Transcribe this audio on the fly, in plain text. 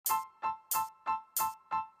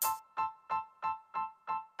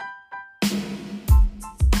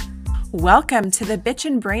Welcome to the Bitch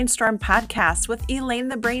and Brainstorm podcast with Elaine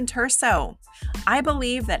the Brain Terso. I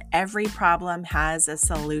believe that every problem has a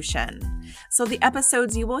solution. So the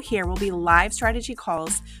episodes you will hear will be live strategy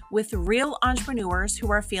calls with real entrepreneurs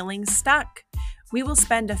who are feeling stuck. We will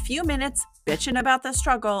spend a few minutes bitching about the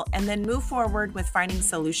struggle and then move forward with finding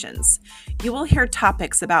solutions. You will hear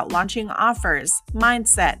topics about launching offers,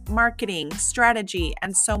 mindset, marketing, strategy,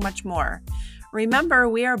 and so much more. Remember,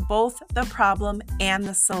 we are both the problem and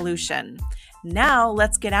the solution. Now,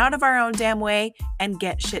 let's get out of our own damn way and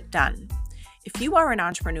get shit done. If you are an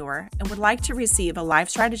entrepreneur and would like to receive a live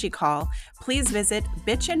strategy call, please visit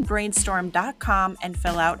bitchandbrainstorm.com and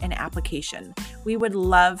fill out an application. We would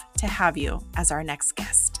love to have you as our next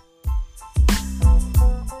guest.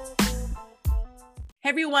 Hey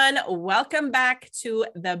everyone, welcome back to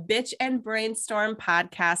the Bitch and Brainstorm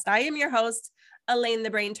podcast. I am your host, Elaine the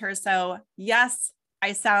Brain Terso. Yes,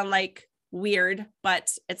 I sound like weird, but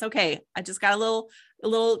it's okay. I just got a little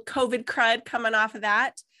COVID crud coming off of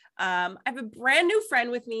that. I have a brand new friend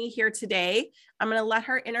with me here today. I'm going to let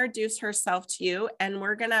her introduce herself to you, and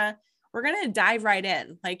we're going to dive right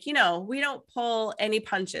in. Like, we don't pull any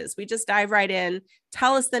punches. We just dive right in.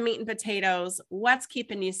 Tell us the meat and potatoes. What's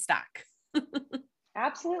keeping you stuck?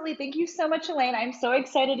 Absolutely. Thank you so much, Elaine. I'm so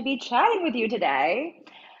excited to be chatting with you today.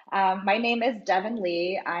 My name is Devin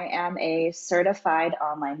Lee. I am a certified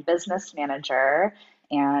online business manager,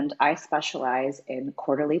 and I specialize in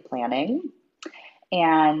quarterly planning.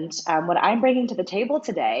 And what I'm bringing to the table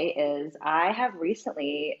today is I have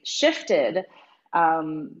recently shifted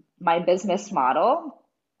my business model.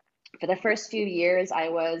 For the first few years, I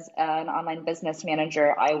was an online business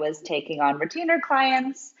manager. I was taking on retainer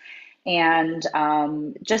clients, and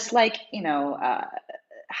just like,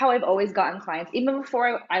 how I've always gotten clients, even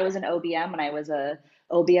before I was an OBM, and I was a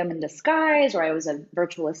OBM in disguise, or I was a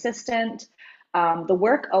virtual assistant, the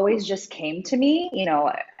work always just came to me.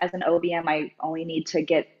 As an OBM, I only need to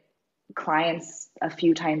get clients a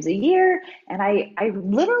few times a year, and I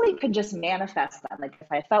literally could just manifest them. Like if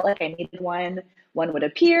I felt like I needed one would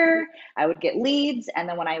appear, I would get leads, and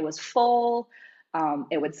then when I was full,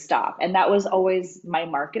 it would stop. And that was always my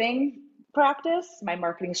marketing practice. My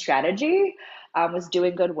marketing strategy was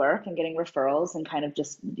doing good work and getting referrals and kind of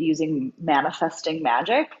just using manifesting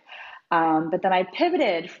magic. But then I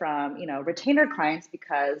pivoted from, retainer clients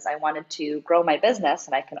because I wanted to grow my business,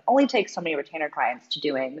 and I can only take so many retainer clients, to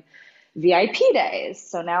doing VIP days.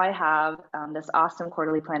 So now I have this awesome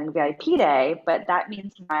quarterly planning VIP day, but that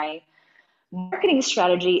means my marketing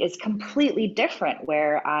strategy is completely different,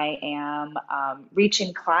 where I am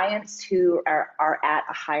reaching clients who are at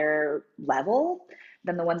a higher level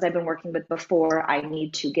than the ones I've been working with before. I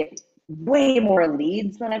need to get way more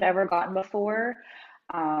leads than I've ever gotten before.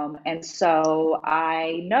 And so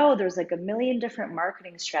I know there's like a million different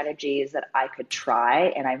marketing strategies that I could try,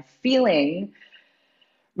 and I'm feeling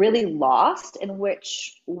really lost in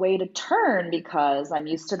which way to turn because I'm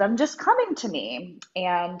used to them just coming to me.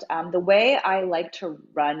 And the way I like to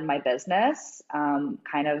run my business,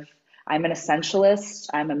 I'm an essentialist,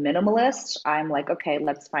 I'm a minimalist. I'm like, okay,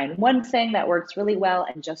 let's find one thing that works really well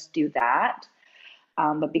and just do that.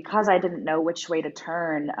 But because I didn't know which way to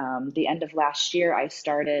turn, the end of last year, I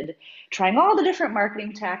started trying all the different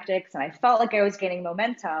marketing tactics, and I felt like I was gaining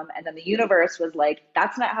momentum. And then the universe was like,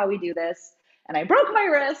 that's not how we do this. And I broke my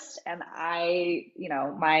wrist, and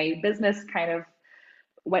my business kind of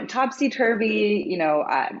went topsy-turvy.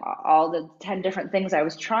 All the 10 different things I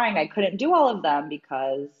was trying, I couldn't do all of them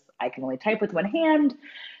because I can only type with one hand,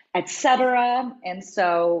 etc. And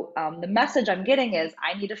so the message I'm getting is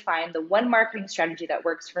I need to find the one marketing strategy that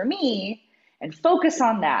works for me and focus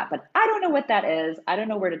on that. But I don't know what that is. I don't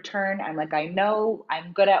know where to turn. I'm like, I know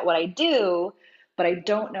I'm good at what I do, but I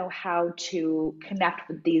don't know how to connect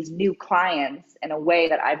with these new clients in a way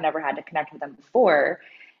that I've never had to connect with them before.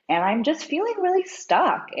 And I'm just feeling really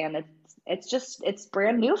stuck. And it's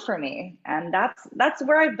brand new for me. And that's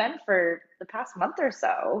where I've been for the past month or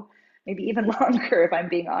so. Maybe even longer, if I'm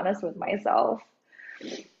being honest with myself.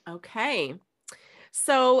 Okay.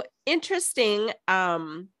 So interesting.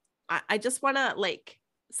 I just want to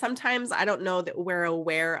sometimes I don't know that we're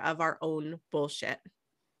aware of our own bullshit.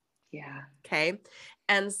 Yeah. Okay.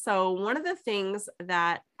 And so one of the things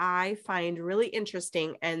that I find really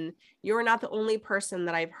interesting, and you're not the only person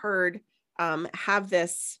that I've heard have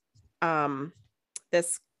this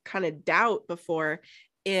this kind of doubt before,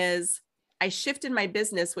 is I shifted my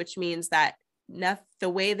business, which means that the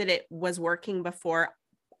way that it was working before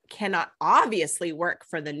cannot obviously work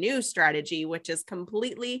for the new strategy, which is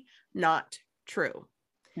completely not true.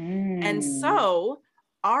 And so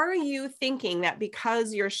are you thinking that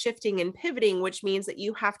because you're shifting and pivoting, which means that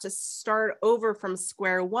you have to start over from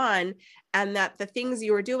square one, and that the things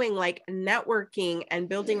you were doing, like networking and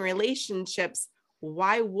building relationships,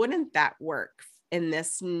 why wouldn't that work in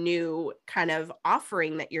this new kind of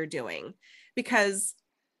offering that you're doing? Because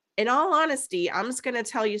in all honesty, I'm just going to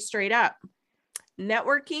tell you straight up,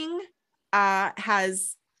 networking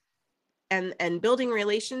has and building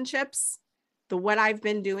relationships, what I've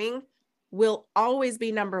been doing will always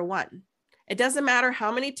be number one. It doesn't matter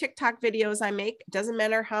how many TikTok videos I make. It doesn't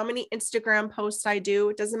matter how many Instagram posts I do.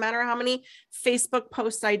 It doesn't matter how many Facebook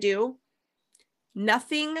posts I do.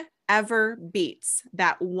 Nothing ever beats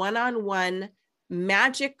that one-on-one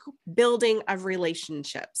magic building of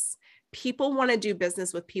relationships. People want to do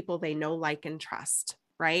business with people they know, like, and trust,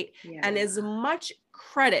 right? Yeah. And as much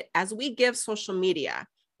credit as we give social media,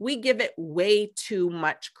 we give it way too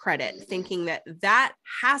much credit, thinking that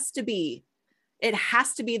has to be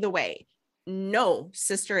the way. No,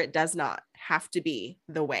 sister, it does not have to be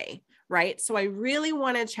the way, right? So I really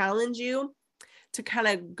want to challenge you to kind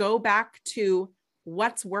of go back to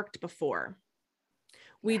what's worked before.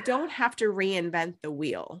 We don't have to reinvent the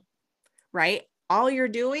wheel, right? All you're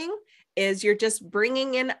doing is you're just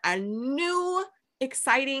bringing in a new,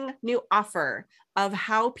 exciting new offer of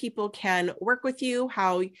how people can work with you,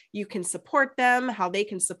 how you can support them, how they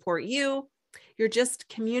can support you. You're just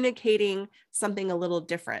communicating something a little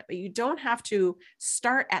different, but you don't have to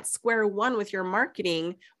start at square one with your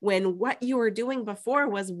marketing when what you were doing before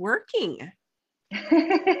was working.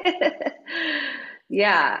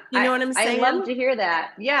 Yeah. You know what I'm saying? I love to hear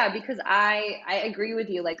that. Yeah, because I agree with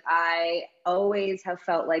you. Like, I always have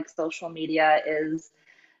felt like social media is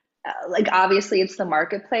like, obviously it's the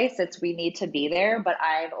marketplace, we need to be there, but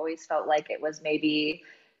I've always felt like it was maybe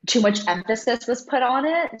too much emphasis was put on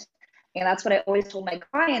it. And that's what I always told my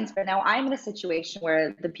clients. But now I'm in a situation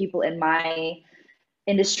where the people in my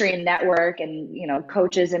industry and network and, you know,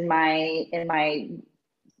 coaches in my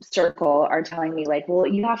circle are telling me, like, well,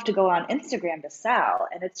 you have to go on Instagram to sell.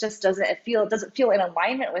 And it just doesn't feel in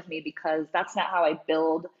alignment with me, because that's not how I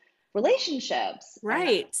build relationships.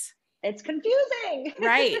 Right. It's confusing.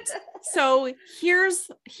 Right. So here's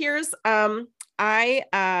I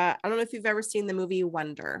don't know if you've ever seen the movie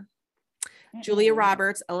Wonder. Mm-hmm. Julia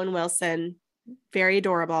Roberts, Owen Wilson, very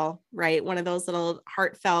adorable, right? One of those little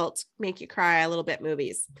heartfelt, make you cry a little bit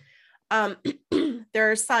movies.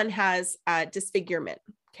 Their son has disfigurement.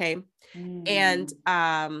 Okay. Mm. And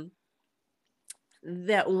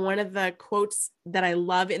that one of the quotes that I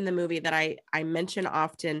love in the movie that I mention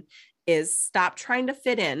often is, stop trying to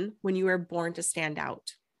fit in when you were born to stand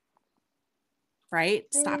out. Right?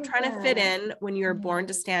 Stop trying to fit in when you're born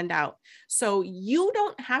to stand out. So you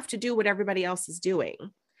don't have to do what everybody else is doing.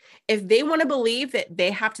 If they want to believe that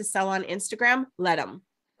they have to sell on Instagram, let them.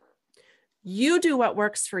 You do what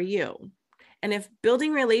works for you. And if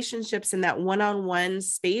building relationships in that one-on-one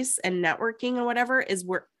space and networking or whatever is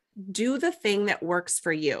where, do the thing that works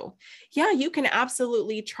for you. Yeah, you can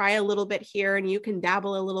absolutely try a little bit here and you can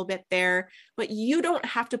dabble a little bit there, but you don't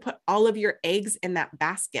have to put all of your eggs in that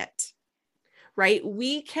basket, right?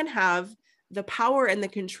 We can have the power and the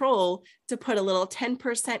control to put a little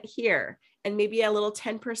 10% here and maybe a little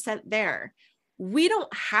 10% there. We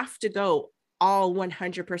don't have to go all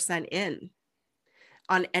 100% in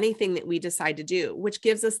on anything that we decide to do, which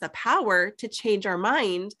gives us the power to change our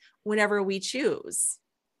mind whenever we choose.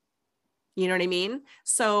 You know what I mean?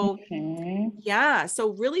 So yeah,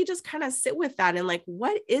 so really just kind of sit with that and like,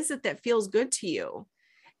 what is it that feels good to you?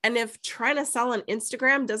 And if trying to sell on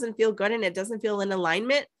Instagram doesn't feel good and it doesn't feel in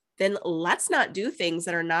alignment, then let's not do things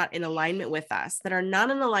that are not in alignment with us, that are not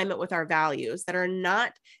in alignment with our values, that are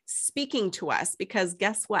not speaking to us. Because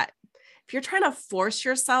guess what? If you're trying to force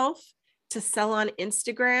yourself to sell on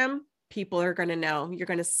Instagram, people are going to know. They're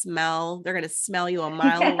going to smell you a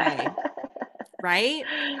mile away, right?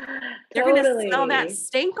 They're going to smell that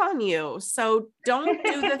stink on you. So don't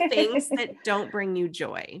do the things that don't bring you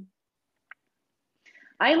joy.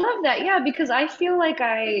 I love that. Yeah, because I feel like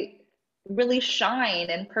I really shine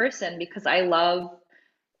in person because I love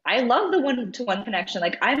the one-to-one connection.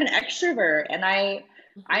 Like, I'm an extrovert and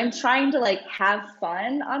I'm trying to like have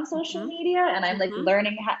fun on social media, and I'm like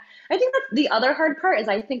learning how. I think that the other hard part is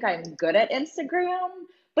I think I'm good at Instagram,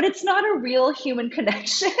 but it's not a real human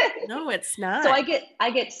connection. No, it's not. So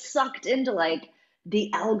I get sucked into like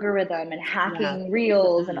the algorithm and hacking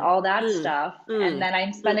reels and all that stuff. And then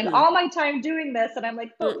I'm spending all my time doing this, and I'm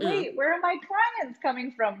like, but wait, where are my clients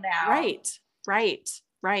coming from now? Right.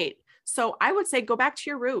 So I would say go back to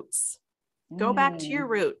your roots. Go back to your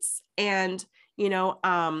roots. And,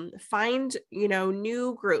 find,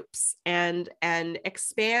 new groups and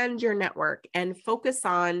expand your network and focus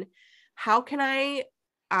on how can I,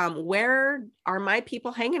 where are my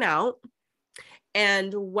people hanging out?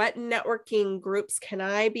 And what networking groups can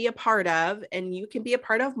I be a part of? And you can be a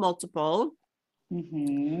part of multiple.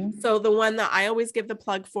 Mm-hmm. So the one that I always give the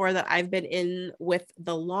plug for that I've been in with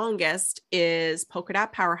the longest is Polka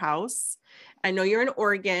Dot Powerhouse. I know you're in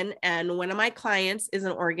Oregon, and one of my clients is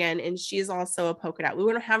in Oregon, and she's also a Polka Dot. We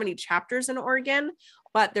don't have any chapters in Oregon,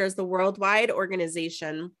 but there's the worldwide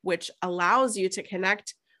organization, which allows you to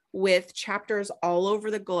connect with chapters all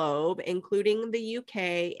over the globe, including the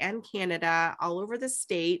UK and Canada, all over the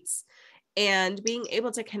States, and being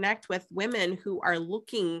able to connect with women who are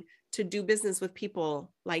looking to do business with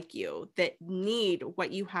people like you that need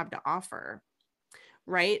what you have to offer.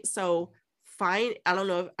 Right. So I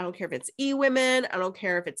don't care if it's eWomen, I don't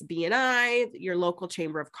care if it's BNI, your local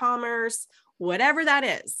chamber of commerce, whatever that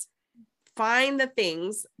is. Find the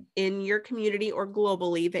things in your community or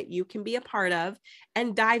globally that you can be a part of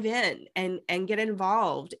and dive in and get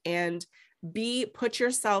involved and put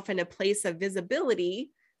yourself in a place of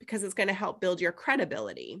visibility, because it's going to help build your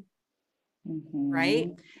credibility. Mm-hmm.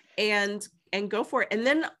 Right. And go for it. And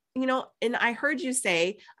then, and I heard you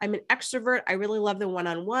say, I'm an extrovert. I really love the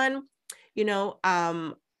one-on-one,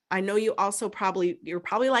 I know you also you're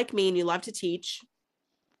probably like me and you love to teach.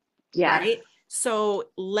 Yeah. Right. So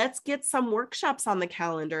let's get some workshops on the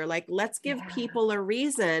calendar. Like, let's give people a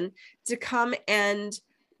reason to come and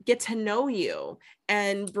get to know you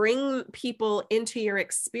and bring people into your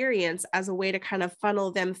experience as a way to kind of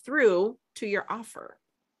funnel them through to your offer.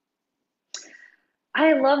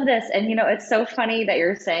 I love this. And, it's so funny that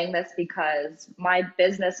you're saying this, because my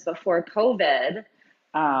business before COVID,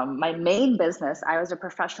 my main business, I was a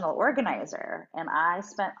professional organizer, and I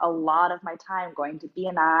spent a lot of my time going to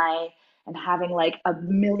BNI and having like a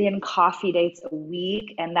million coffee dates a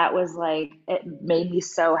week. And that was like, it made me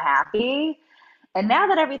so happy. And now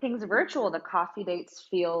that everything's virtual, the coffee dates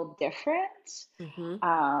feel different.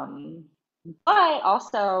 Mm-hmm. But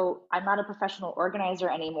also, I'm not a professional organizer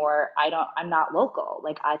anymore. I'm not local.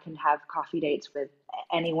 Like, I can have coffee dates with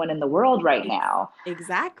anyone in the world right now.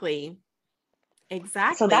 Exactly.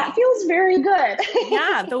 So that feels very good.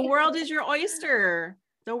 Yeah. The world is your oyster.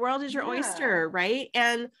 The world is your oyster, right?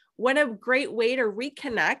 And what a great way to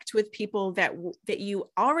reconnect with people that you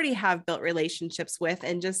already have built relationships with,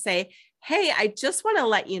 and just say, hey, I just want to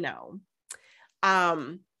let you know,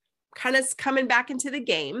 kind of coming back into the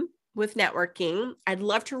game with networking. I'd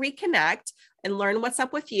love to reconnect and learn what's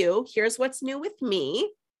up with you. Here's what's new with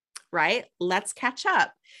me, right? Let's catch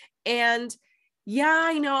up. And yeah,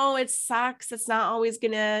 I know it sucks. It's not always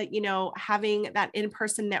gonna, having that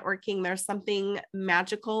in-person networking, there's something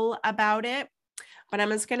magical about it. But I'm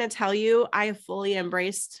just gonna tell you, I have fully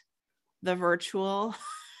embraced the virtual,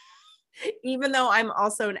 even though I'm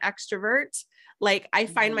also an extrovert. Like, I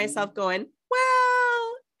find myself going,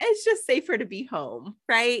 well, it's just safer to be home,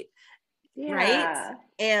 right? Yeah. Right.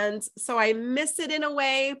 And so I miss it in a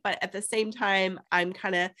way, but at the same time, I'm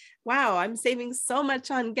kind of, wow, I'm saving so much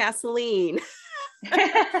on gasoline.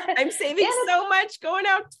 I'm saving so much going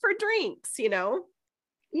out for drinks,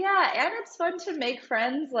 Yeah, and it's fun to make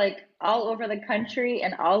friends like all over the country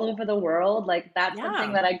and all over the world. Like, that's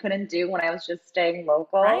something that I couldn't do when I was just staying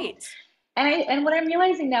local. Right. And what I'm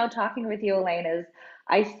realizing now talking with you, Elaine, is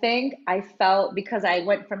I think I felt, because I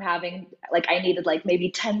went from having like, I needed like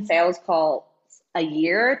maybe 10 sales calls a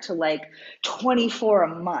year to like 24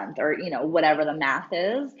 a month, or whatever the math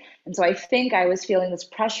is. And so I think I was feeling this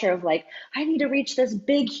pressure of like, I need to reach this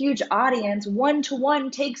big huge audience.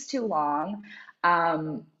 One-to-one takes too long.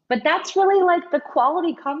 But that's really like the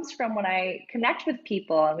quality comes from when I connect with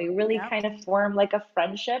people and we really kind of form like a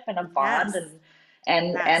friendship and a bond,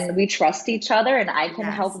 and we trust each other, and I can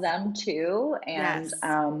help them too. And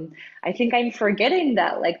I think I'm forgetting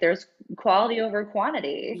that like there's quality over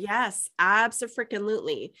quantity. Yes,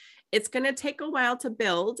 absolutely. It's going to take a while to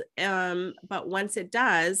build, but once it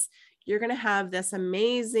does, you're going to have this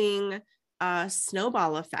amazing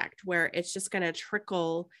snowball effect where it's just going to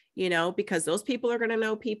trickle, because those people are going to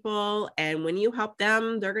know people. And when you help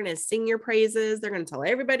them, they're going to sing your praises. They're going to tell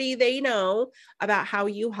everybody they know about how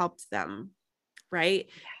you helped them. Right.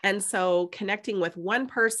 And so connecting with one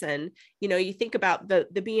person, you think about the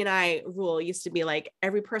BNI rule used to be like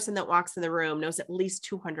every person that walks in the room knows at least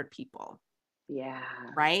 200 people. Yeah.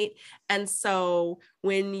 Right. And so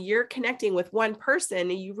when you're connecting with one person,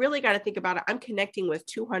 you really got to think about it. I'm connecting with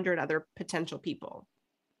 200 other potential people.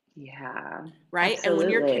 Yeah. Right. Absolutely. And when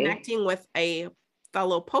you're connecting with a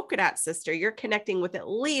fellow polka dot sister, you're connecting with at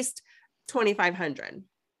least 2,500.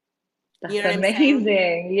 That's You know what I'm saying?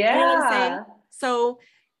 amazing. You know what I'm saying? Yeah. So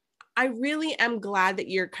I really am glad that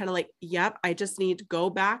you're kind of like, yep, I just need to go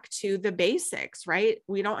back to the basics, right?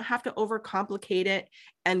 We don't have to overcomplicate it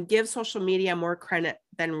and give social media more credit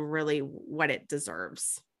than really what it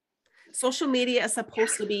deserves. Social media is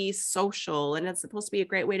supposed to be social and it's supposed to be a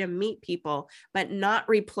great way to meet people, but not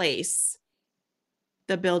replace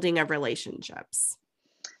the building of relationships.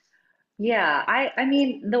 Yeah, I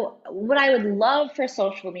mean, the what I would love for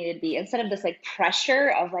social media to be, instead of this like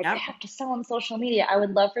pressure of like I Yep. have to sell on social media, I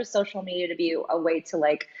would love for social media to be a way to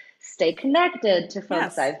like stay connected to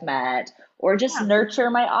folks Yes. I've met, or just Yeah.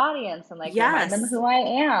 nurture my audience and like remind them Yes. who I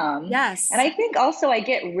am. And Yes. I think also I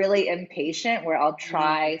get really impatient where I'll Mm,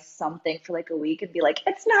 try something for like a week and be like,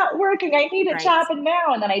 it's not working, I need it to right. happen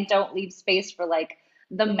now, and then I don't leave space for like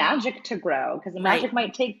the magic to grow, because the Right. magic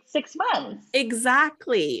might take 6 months.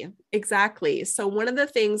 Exactly. Exactly. So one of the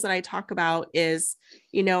things that I talk about is,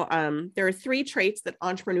 there are three traits that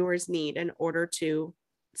entrepreneurs need in order to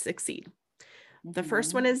succeed. The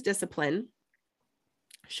first one Mhm. is discipline,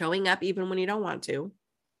 showing up even when you don't want to.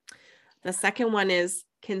 The second one is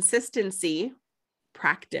consistency,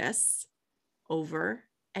 practice over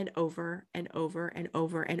and over and over and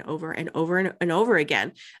over and over and over and over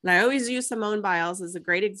again. And I always use Simone Biles as a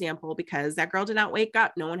great example because that girl did not wake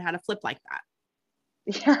up knowing how to flip like that.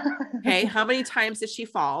 Yeah. Okay. How many times did she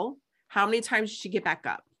fall? How many times did she get back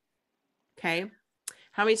up? Okay.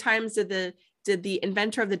 How many times did the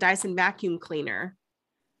inventor of the Dyson vacuum cleaner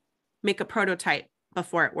make a prototype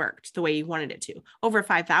before it worked the way you wanted it to? Over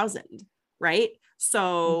 5,000, right?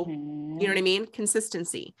 So, you know what I Hmm. mean?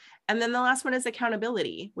 Consistency. And then the last one is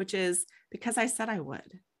accountability, which is because I said I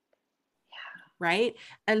would, right?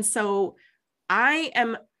 And so I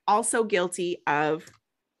am also guilty of,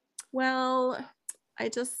 well, I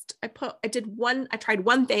tried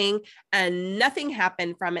one thing and nothing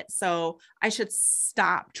happened from it. So I should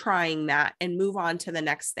stop trying that and move on to the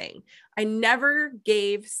next thing. I never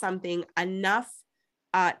gave something enough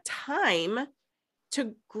time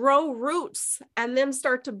to grow roots and then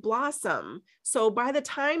start to blossom. So by the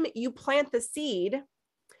time you plant the seed,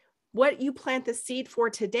 what you plant the seed for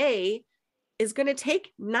today is going to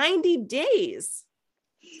take 90 days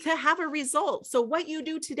to have a result. So what you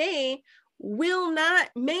do today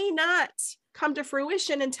may not come to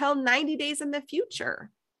fruition until 90 days in the future.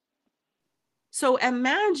 So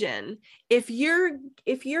imagine if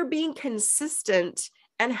you're being consistent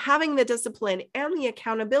and having the discipline and the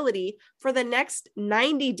accountability for the next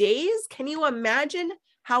 90 days, can you imagine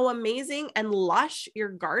how amazing and lush your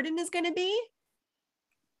garden is going to be?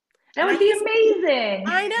 That And would be amazing.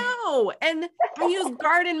 I know. And I use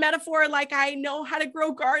garden metaphor like I know how to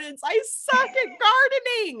grow gardens. I suck at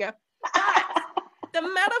gardening, but the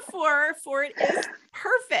metaphor for it is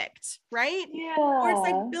perfect, right? Or it's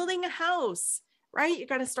like Yeah. building a house, right? You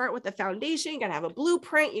got to start with the foundation. You got to have a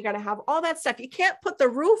blueprint. You got to have all that stuff. You can't put the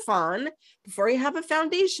roof on before you have a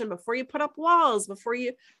foundation, before you put up walls,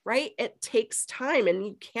 right? It takes time and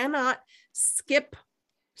you cannot skip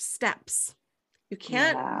steps. You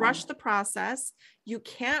can't Yeah. rush the process. You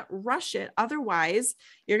can't rush it. Otherwise,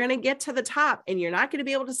 you're going to get to the top and you're not going to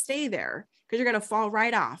be able to stay there because you're going to fall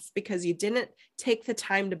right off because you didn't take the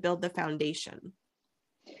time to build the foundation.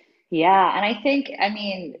 Yeah. And I think, I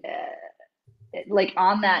mean, like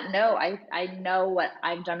on that note, I know what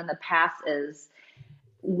I've done in the past is,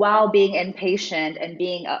 while being impatient and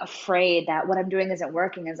being afraid that what I'm doing isn't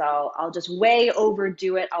working, is I'll just way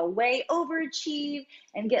overdo it. I'll way overachieve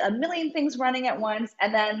and get a million things running at once,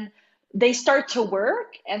 and then they start to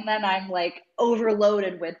work, and then I'm like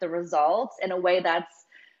overloaded with the results in a way that's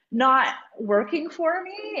not working for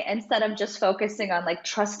me, instead of just focusing on like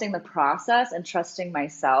trusting the process and trusting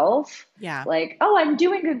myself. Yeah. Like, oh, I'm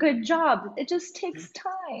doing a good job. It just takes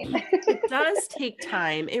time. It does take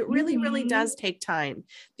time. It really, really Hmm. does take time.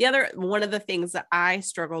 The other one of the things that I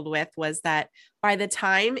struggled with was that by the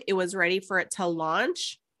time it was ready for it to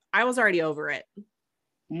launch, I was already over it,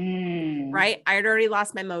 Mm. right? I had already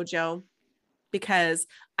lost my mojo because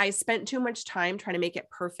I spent too much time trying to make it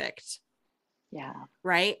perfect. Yeah.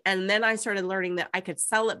 Right. And then I started learning that I could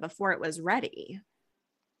sell it before it was ready.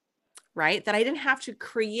 Right. That I didn't have to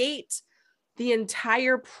create the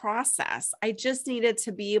entire process. I just needed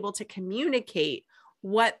to be able to communicate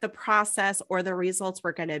what the process or the results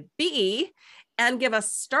were going to be and give a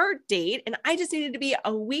start date. And I just needed to be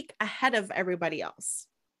a week ahead of everybody else.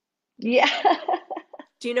 Yeah.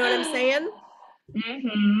 Do you know what I'm saying?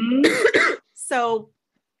 Hmm. So,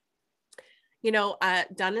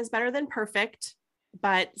 done is better than perfect,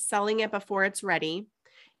 but selling it before it's ready,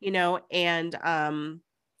 and,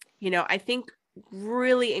 I think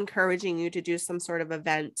really encouraging you to do some sort of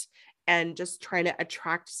event and just trying to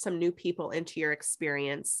attract some new people into your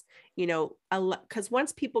experience, you know, because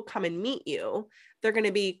once people come and meet you, they're going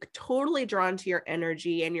to be totally drawn to your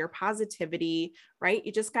energy and your positivity, right?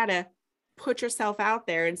 You just got to put yourself out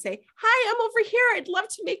there and say, hi, I'm over here. I'd love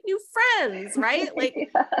to make new friends, right? Like,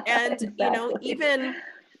 Yeah, and, exactly. you know, even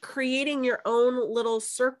creating your own little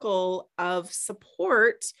circle of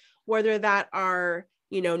support, whether that are,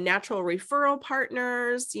 you know, natural referral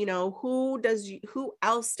partners, you know, who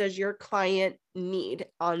else does your client need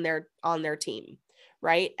on their team,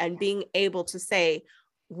 right? And being able to say,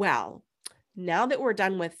 well, now that we're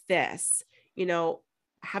done with this, you know,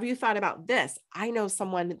 have you thought about this? I know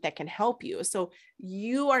someone that can help you. So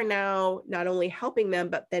you are now not only helping them,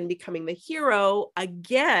 but then becoming the hero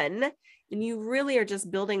again. And you really are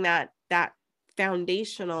just building that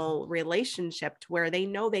foundational relationship to where they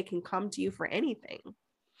know they can come to you for anything,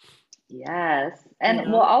 Yes. you And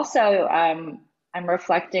well, know? also, I'm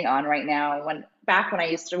reflecting on right now back when I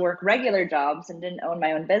used to work regular jobs and didn't own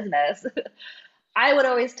my own business, I would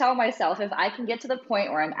always tell myself if I can get to the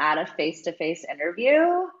point where I'm at a face-to-face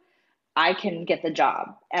interview, I can get the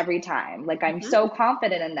job every time. Like I'm Mhm. so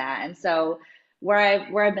confident in that. And so where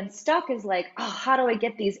I've been stuck is like, oh, how do I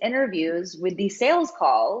get these interviews with these sales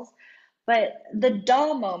calls? But the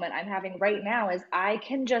dull moment I'm having right now is I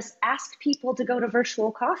can just ask people to go to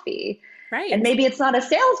virtual coffee. And Right. maybe it's not a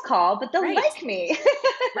sales call, but they'll Right. like me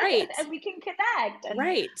Right. and we can connect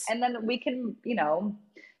Right. and then we can,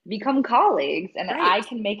 become colleagues and I Right.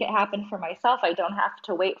 can make it happen for myself. I don't have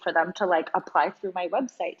to wait for them to like apply through my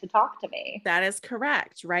website to talk to me. That is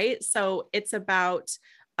correct. Right. So it's about,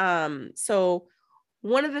 so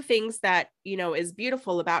one of the things that, you know, is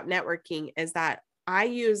beautiful about networking is that I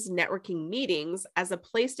use networking meetings as a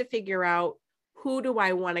place to figure out who do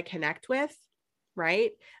I want to connect with,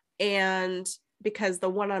 right? And because the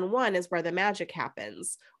one-on-one is where the magic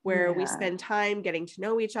happens, where we Yeah. spend time getting to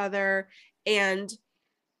know each other. And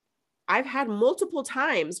I've had multiple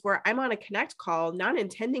times where I'm on a connect call, not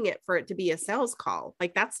intending it for it to be a sales call.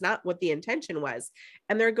 Like that's not what the intention was.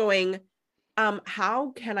 And they're going,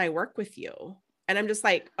 how can I work with you? And I'm just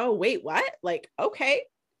like, oh, wait, what? Like, okay.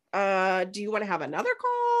 Do you want to have another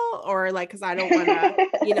call? Or like, cause I don't want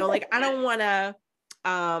to, you know, like, I don't want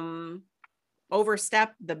to,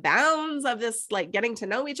 overstep the bounds of this, like getting to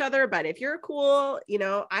know each other. But if you're cool, you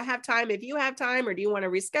know, I have time, if you have time, or do you want to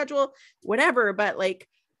reschedule, whatever. But like,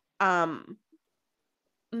 um,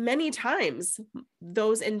 many times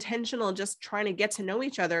those intentional just trying to get to know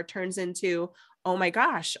each other turns into, oh my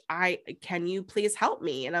gosh, can you please help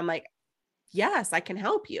me? And I'm like, yes, I can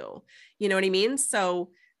help you. You know what I mean?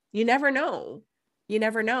 So you never know. You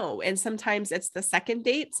never know. And sometimes it's the second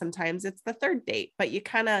date, sometimes it's the third date, but you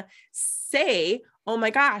kind of say, oh my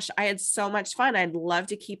gosh, I had so much fun. I'd love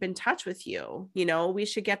to keep in touch with you. You know, we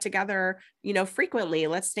should get together, you know, frequently.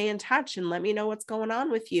 Let's stay in touch and let me know what's going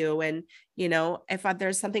on with you. And, you know, if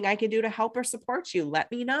there's something I can do to help or support you, let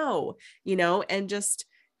me know, you know, and just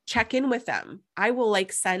check in with them. I will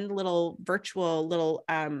like send little virtual little,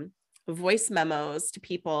 voice memos to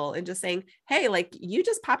people and just saying, hey, like you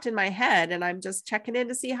just popped in my head and I'm just checking in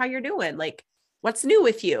to see how you're doing. Like, what's new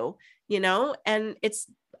with you? You know, and it's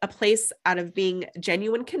a place out of being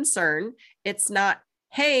genuine concern. It's not,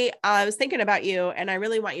 hey, I was thinking about you and I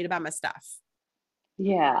really want you to buy my stuff.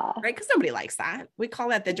 Yeah. Right. Cause nobody likes that. We call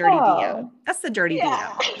that the dirty DM. No. That's the dirty Yeah.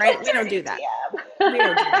 DM, right? We don't do Dirty that. DM. We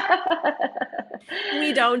don't do that.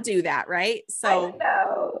 We don't do that. Right. I So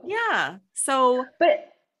know. yeah. So But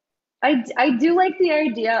I do like the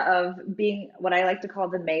idea of being what I like to call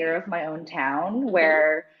the mayor of my own town, mhm.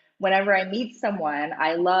 where whenever I meet someone,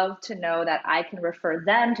 I love to know that I can refer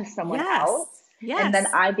them to someone Yes. else and then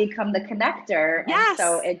Yes. I become the connector. And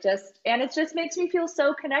so Yes. it just makes me feel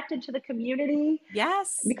so connected to the community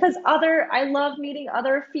Yes. because I love meeting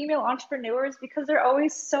other female entrepreneurs because they're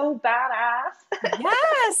always so badass.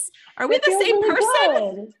 Yes. Are we It the feels same really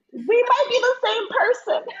person? good. We might be the same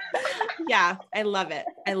person. Yeah, I love it.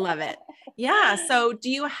 I love it. Yeah. So,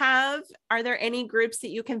 are there any groups that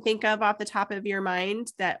you can think of off the top of your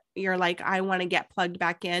mind that you're like, I want to get plugged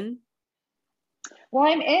back in?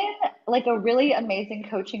 Well, I'm in like a really amazing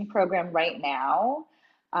coaching program right now.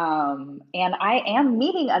 And I am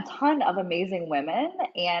meeting a ton of amazing women.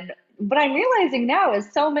 And what I'm realizing now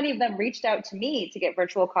is so many of them reached out to me to get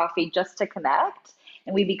virtual coffee just to connect.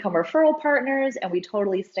 And we become referral partners and we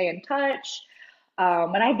totally stay in touch.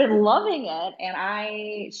 And I've been loving it. And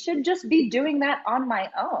I should just be doing that on my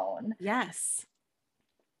own. Yes.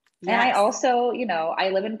 And I Yes. also, I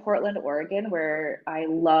live in Portland, Oregon, where I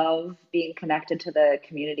love being connected to the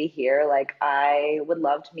community here. Like, I would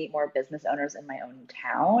love to meet more business owners in my own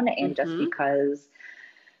town. And just Mm-hmm. because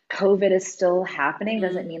COVID is still happening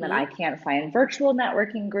doesn't mean that Hmm. I can't find virtual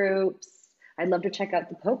networking groups. I'd love to check out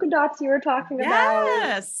the polka dots you were talking about.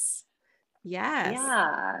 Yes. Yes.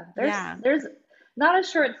 Yeah, Yeah. there's not a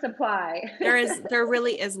short supply. There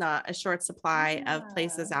really is not a short supply of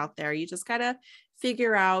places Yeah. out there. You just gotta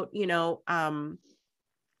figure out,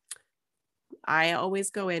 I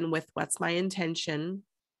always go in with what's my intention,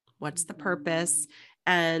 what's the purpose, Mhm.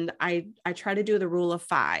 and I try to do the rule of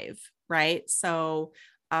five, right? So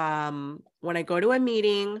when I go to a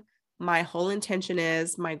meeting, my whole intention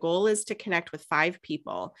is my goal is to connect with five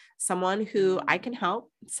people, someone who I can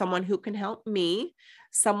help, someone who can help me,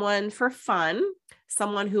 someone for fun,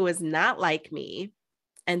 someone who is not like me,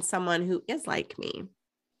 and someone who is like me,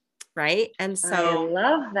 right? And I so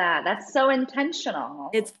love that. That's so intentional.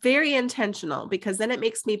 it's very intentional because then it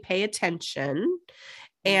makes me pay attention,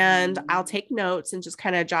 and I'll Mhm. take notes and just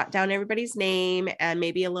kind of jot down everybody's name and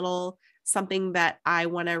maybe a little something that I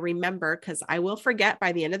want to remember, because I will forget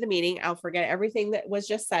by the end of the meeting. I'll forget everything that was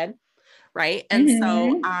just said. Right. And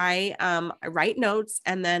so Mhm. I write notes,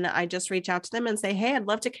 and then I just reach out to them and say, hey, I'd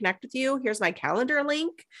love to connect with you. Here's my calendar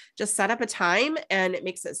link. Just set up a time, and it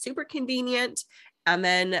makes it super convenient. And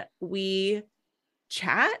then we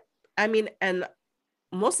chat. I mean, and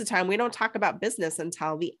most of the time we don't talk about business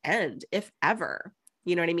until the end, if ever.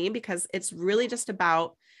 You know what I mean? Because it's really just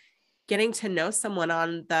about getting to know someone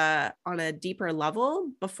on a deeper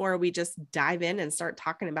level before we just dive in and start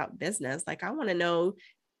talking about business. Like, I want to know,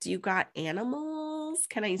 do you got animals?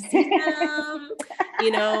 Can I see them?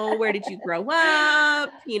 Where did you grow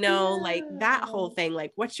up? Like that whole Yeah. thing.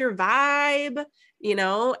 Like, what's your vibe?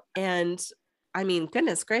 And I mean,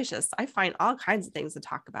 goodness gracious, I find all kinds of things to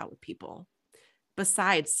talk about with people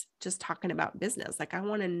besides just talking about business. Like, I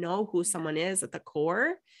want to know who someone is at the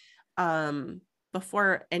core, um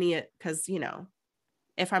before any, because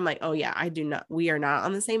if I'm like, oh yeah, we are not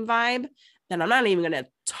on the same vibe, then I'm not even going to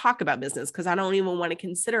talk about business, because I don't even want to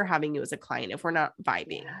consider having you as a client if we're not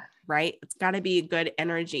vibing. Yeah. Right? It's got to be a good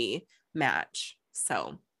energy match.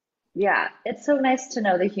 So Yeah, it's so nice to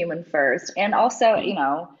know the human first. And also,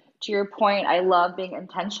 to your point, I love being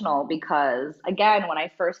intentional because, again, when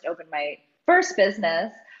I first opened my first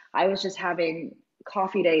business, I was just having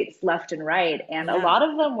coffee dates left and right. And a yeah. lot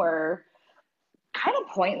of them were kind of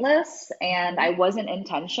pointless and I Mhm. wasn't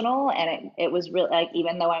intentional. And it was really like,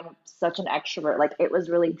 even though I'm such an extrovert, like it was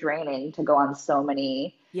really draining to go on so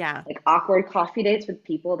many Yeah. like awkward coffee dates with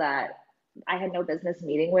people that I had no business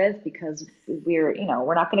meeting with because we're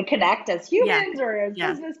not going to connect as Yeah. humans or as Yeah.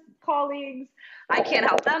 business colleagues. I can't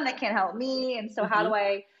help them, they can't help me. And so, how do Hmm.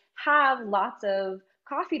 I have lots of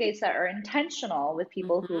coffee dates that are intentional with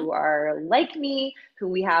people Hmm. who are like me, who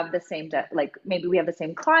we have the same, like maybe we have the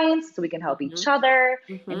same clients, so we can help Hmm. each other,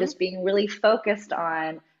 and Hmm. just being really focused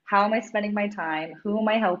on how am I spending my time? Who am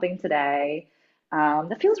I helping today?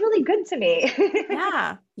 That feels really good to me.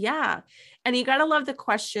 Yeah. Yeah. And you got to love the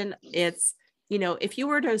question. It's, if you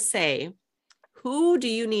were to say, who do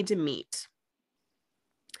you need to meet?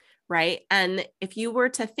 Right. And if you were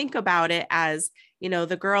to think about it as,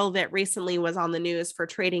 the girl that recently was on the news for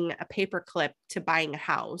trading a paperclip to buying a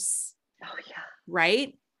house, Oh, yeah.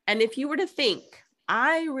 right? And if you were to think,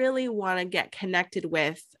 I really want to get connected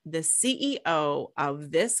with the CEO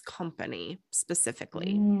of this company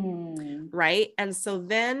specifically, Mm. right? And so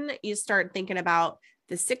then you start thinking about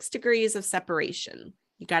the 6 degrees of separation.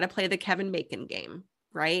 You got to play the Kevin Bacon game,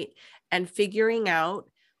 right? And figuring out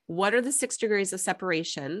what are the 6 degrees of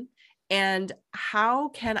separation, and how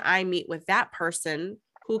can I meet with that person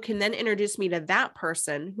who can then introduce me to that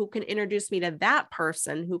person, who can introduce me to that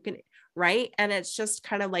person, who can, right? And it's just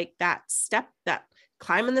kind of like that step, that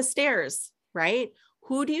climbing the stairs, right?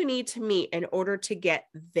 Who do you need to meet in order to get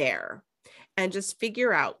there? And just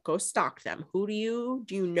figure out, go stalk them. Do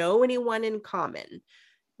you know anyone in common?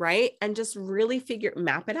 Right. And just really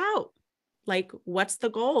map it out. Like, what's the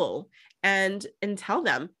goal? And tell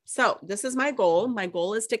them, so this is my goal. My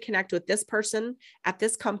goal is to connect with this person at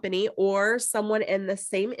this company or someone in the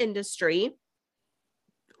same industry.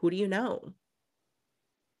 Who do you know?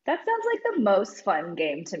 That sounds like the most fun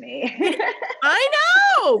game to me. It, I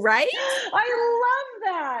know, right? I love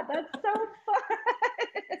that. That's so fun.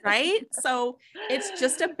 Right. So it's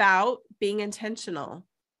just about being intentional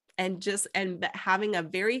and having a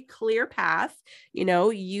very clear path.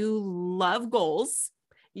 You love goals,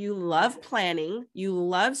 you love Yes. planning, you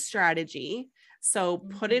love strategy. So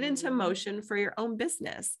put it into Mhm. motion for your own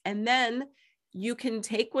business. And then you can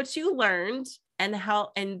take what you learned and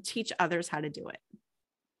help and teach others how to do it.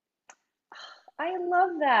 I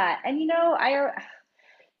love that. And I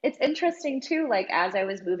it's interesting too, like as I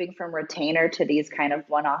was moving from retainer to these kind of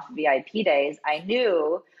one-off VIP days, I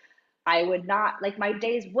knew I would not, like, my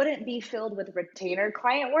days wouldn't be filled with retainer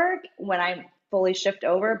client work when I'm fully shift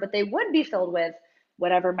over, but they would be filled with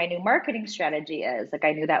whatever my new marketing strategy is. Like,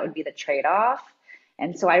 I knew that would be the trade-off.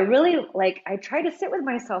 And so I really, like, I try to sit with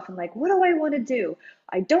myself and like, what do I want to do?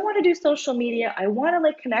 I don't want to do social media. I want to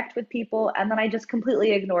like connect with people. And then I just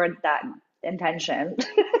completely ignored that intention.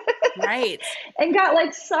 Right. And got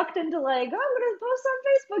like sucked into like, oh, I'm gonna post on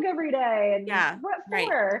Facebook every day. And Yeah. what Right.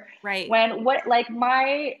 for? Right. When what like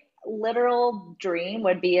my literal dream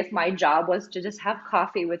would be if my job was to just have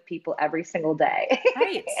coffee with people every single day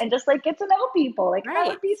Right. and just like get to know people. Like that Right.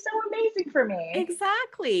 would be so amazing for me.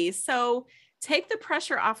 Exactly. So take the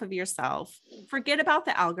pressure off of yourself. Forget about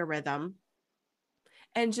the algorithm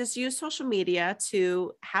and just use social media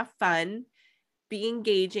to have fun, be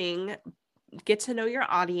engaging, get to know your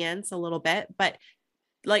audience a little bit, but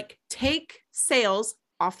like take sales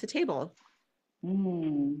off the table.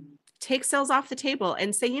 Take sales off the table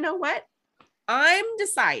and say, you know what? I'm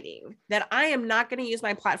deciding that I am not going to use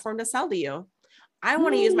my platform to sell to you. I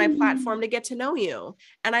want to use my platform to get to know you,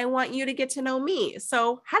 and I want you to get to know me.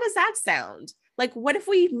 So how does that sound? Like, what if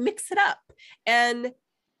we mix it up and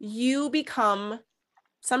you become,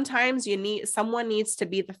 sometimes someone needs to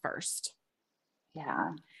be the first.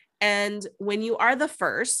 Yeah. And when you are the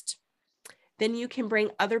first, then you can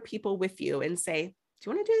bring other people with you and say, do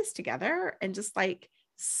you want to do this together? And just like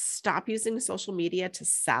stop using social media to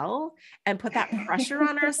sell and put that pressure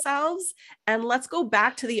on ourselves. And let's go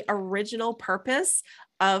back to the original purpose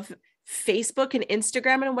of Facebook and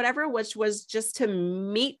Instagram and whatever, which was just to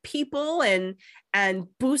meet people and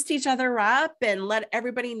boost each other up and let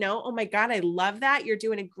everybody know, oh my God, I love that. You're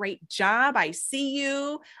doing a great job. I see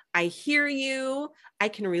you. I hear you. I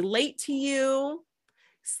can relate to you.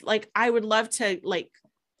 Like, I would love to, like,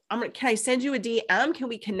 can I send you a DM? Can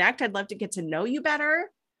we connect? I'd love to get to know you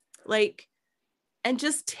better. Like, and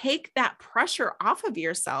just take that pressure off of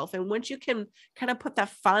yourself. And once you can kind of put the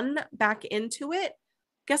fun back into it,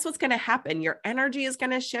 guess what's going to happen? Your energy is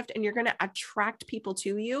going to shift and you're going to attract people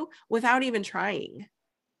to you without even trying.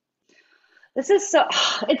 This is so,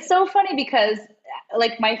 it's so funny because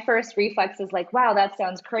like my first reflex is like, wow, that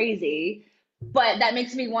sounds crazy, but that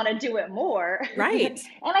makes me want to do it more. Right. And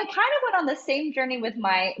I kind of went on the same journey with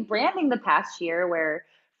my branding the past year where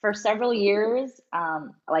for several years,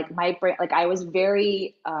 like my brand, like I was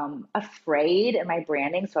very afraid in my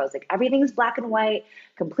branding. So I was like, everything's black and white,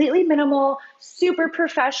 completely minimal, super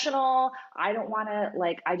professional. I don't want to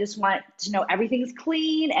like, I just want to know everything's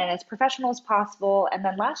clean and as professional as possible. And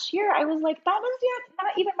then last year I was like, that was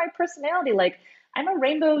not even my personality. Like I'm a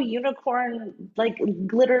rainbow unicorn, like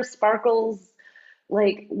glitter sparkles,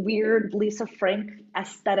 like weird Lisa Frank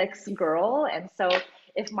aesthetics girl. And so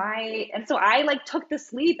I like took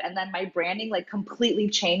this leap and then my branding like completely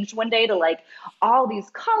changed one day to like all these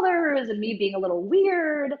colors and me being a little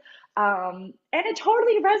weird. And it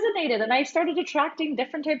totally resonated. And I started attracting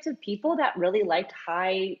different types of people that really liked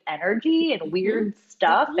high energy and weird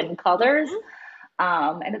stuff and colors.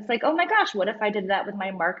 And it's like, oh my gosh, what if I did that with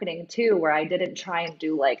my marketing too, where I didn't try and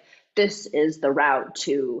do like, this is the route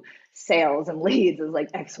to sales and leads is like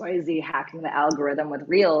XYZ hacking the algorithm with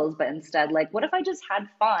reels, but instead, like, what if I just had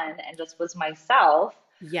fun and just was myself?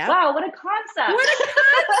 Yeah. Wow, what a concept. What a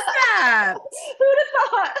concept. Who'd have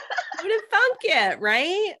thought? Who'd have thunk it,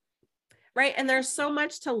 right? Right. And there's so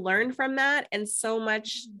much to learn from that and so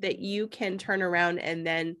much that you can turn around and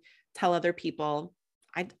then tell other people,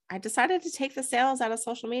 I decided to take the sales out of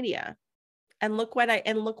social media and look what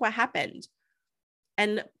happened.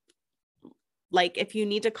 And like, if you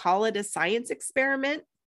need to call it a science experiment,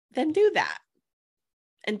 then do that.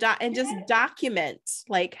 And just document,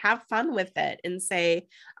 like have fun with it and say,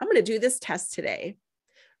 I'm going to do this test today.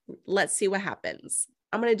 Let's see what happens.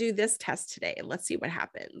 I'm going to do this test today and let's see what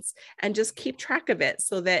happens. And just keep track of it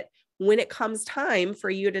so that when it comes time for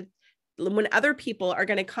you to, when other people are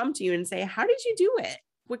going to come to you and say, how did you do it?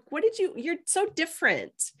 What did you're so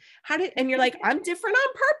different. And you're like, I'm different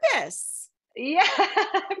on purpose. Yeah.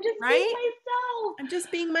 I'm just right? being myself. I'm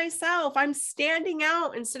just being myself. I'm standing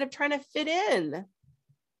out instead of trying to fit in.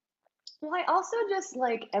 Well, I also just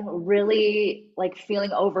like am really like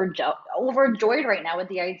feeling overjoyed right now with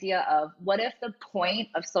the idea of what if the point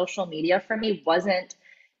of social media for me wasn't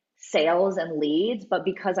sales and leads, but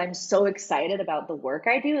because I'm so excited about the work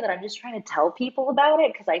I do that I'm just trying to tell people about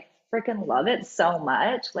it because I freaking love it so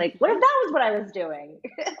much. Like, what if that was what I was doing?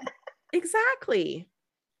 Exactly.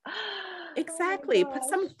 Exactly. Oh Put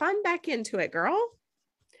some fun back into it, girl.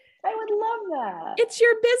 I would love that. It's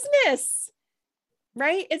your business,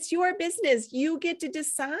 right? It's your business. You get to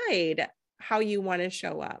decide how you want to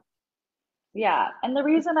show up. Yeah. And the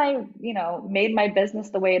reason I, made my business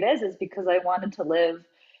the way it is because I wanted to live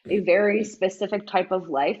a very specific type of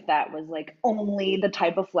life that was like only the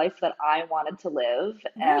type of life that I wanted to live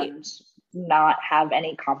Right. and not have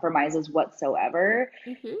any compromises whatsoever.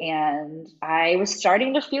 Mm-hmm. And I was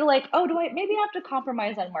starting to feel like, oh, maybe I have to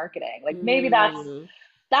compromise on marketing. Like maybe Mm,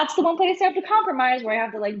 that's the one place I have to compromise where I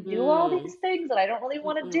have to like do all mm, these things that I don't really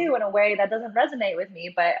want to mm-mm. do in a way that doesn't resonate with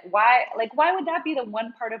me. But why would that be the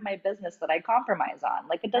one part of my business that I compromise on?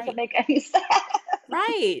 Like it doesn't Right. make any sense.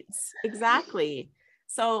 Right. Exactly.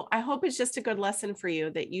 So I hope it's just a good lesson for you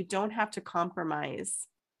that you don't have to compromise.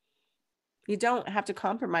 You don't have to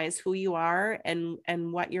compromise who you are and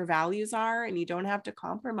what your values are, and you don't have to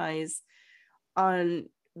compromise on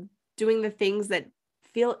doing the things that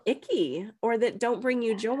feel icky or that don't bring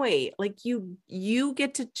you joy. Like you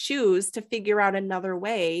get to choose to figure out another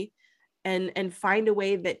way and find a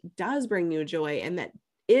way that does bring you joy and that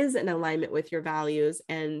is in alignment with your values.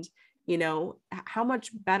 And how much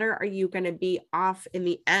better are you going to be off in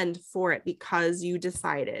the end for it because you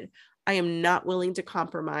decided, I am not willing to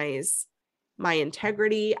compromise my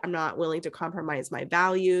integrity. I'm not willing to compromise my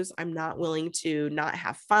values. I'm not willing to not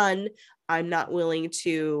have fun. I'm not willing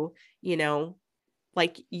to,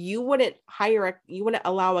 like you wouldn't you wouldn't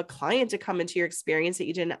allow a client to come into your experience that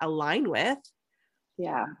you didn't align with.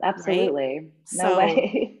 Yeah, Right. absolutely. No So,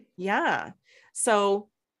 way. yeah. So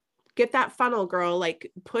get that funnel, girl. Like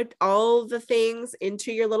put all the things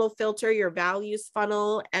into your little filter, your values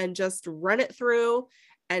funnel, and just run it through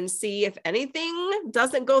and see if anything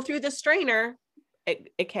doesn't go through the strainer,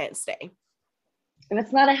 it can't stay. If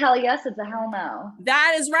it's not a hell yes, it's a hell no.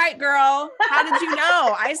 That is right, girl. How did you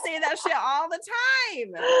know? I say that shit all the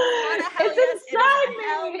time. It's not a hell yes, It's it is inside a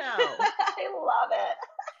hell me. no. I love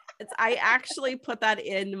it. I actually put that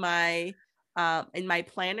in my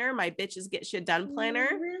planner, my bitches get shit done planner.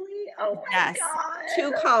 Really? Oh my Yes.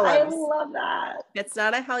 2 God. I columns. love that. If it's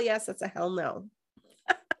not a hell yes, it's a hell no.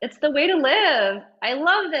 It's the way to live. I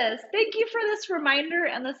love this. Thank you for this reminder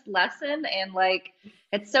and this lesson. And like,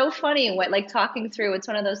 it's so funny what like talking through. It's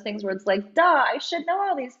one of those things where it's like, duh, I should know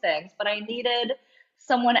all these things, but I needed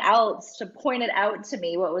someone else to point it out to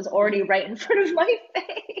me what was already right in front of my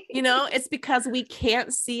face. It's because we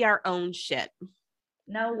can't see our own shit.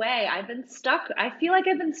 No way. I've been stuck. I feel like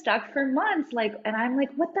I've been stuck for months. Like, and I'm like,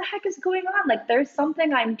 what the heck is going on? Like, there's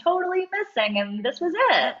something I'm totally missing, and this was it.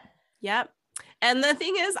 Yep. Yep. And the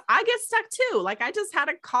thing is, I get stuck too. Like I just had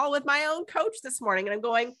a call with my own coach this morning and I'm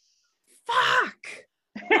going, fuck.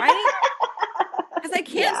 Right? Because I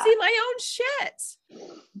can't Yeah, see my own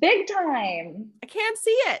shit. big time. I can't see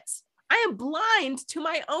it. I am blind to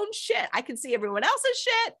my own shit. I can see everyone else's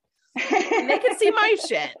shit and they can see my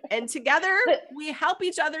shit. And together But we help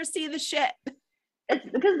each other see the shit. it's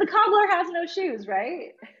because the cobbler has no shoes,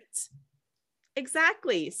 right?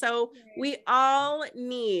 Exactly. So we all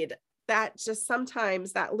need that, just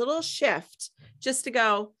sometimes that little shift just to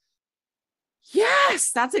go,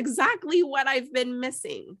 yes, that's exactly what I've been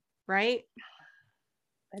missing. Right.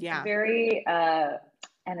 It's Yeah. very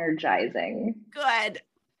energizing. Good.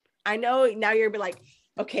 I know now you're be like,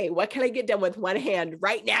 okay, what can I get done with one hand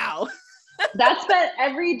right now? That's been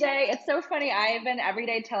every day. It's so funny. I have been every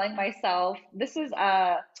day telling myself this is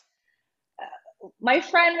my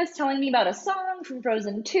friend was telling me about a song from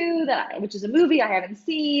Frozen 2 which is a movie I haven't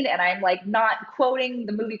seen, and I'm like not quoting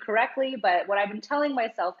the movie correctly, but what I've been telling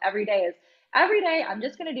myself every day is every day I'm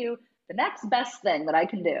just going to do the next best thing that I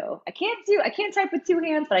can do. I can't type with two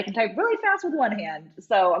hands, but I can type really fast with one hand.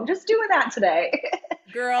 So I'm just doing that today.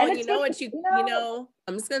 Girl, And you it's know been, what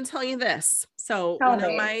I'm just going to tell you this. So tell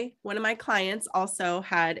me. one of my clients also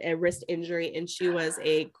had a wrist injury and she was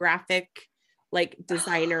a graphic like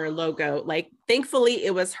designer logo. Like thankfully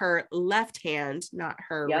it was her left hand, not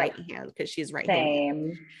her right Yep, hand because she's right-handed.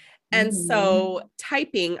 same. And Hmm. so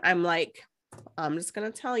typing, I'm like, I'm just going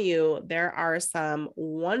to tell you, there are some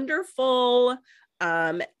wonderful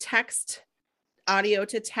text, audio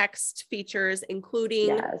to text features, including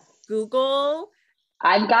Yes. Google,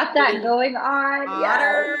 I've got that including going on. Yes.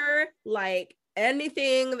 Otter, like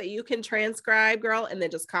anything that you can transcribe, girl, and then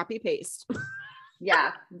just copy paste.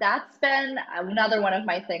 Yeah, that's been another one of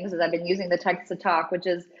my things is I've been using the text to talk, which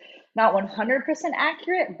is not 100%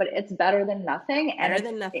 accurate, but it's better than nothing. Better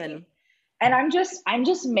than nothing. And I'm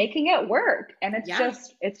just making it work. And Yeah.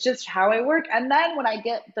 it's just how I work. And then when I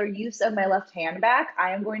get the use of my left hand back,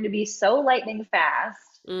 I am going to be so lightning fast.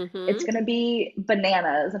 It's Mm-hmm. going to be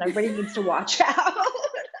bananas and everybody needs to watch out.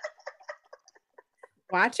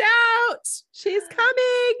 Watch out. She's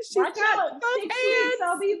coming. She's Watch got out. both 6 weeks, I'll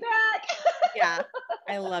hands. be back. Yeah.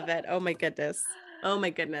 I love it. Oh my goodness. Oh my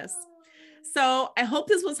goodness. So I hope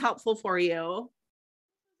this was helpful for you.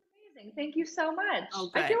 Amazing. Thank you so much.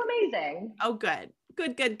 Oh, I feel good. amazing. Oh, good.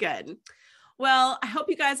 Good, good, good. Well, I hope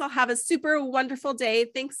you guys all have a super wonderful day.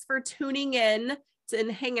 Thanks for tuning in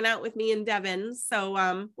and hanging out with me and Devin.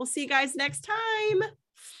 So we'll see you guys next time.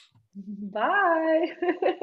 Bye.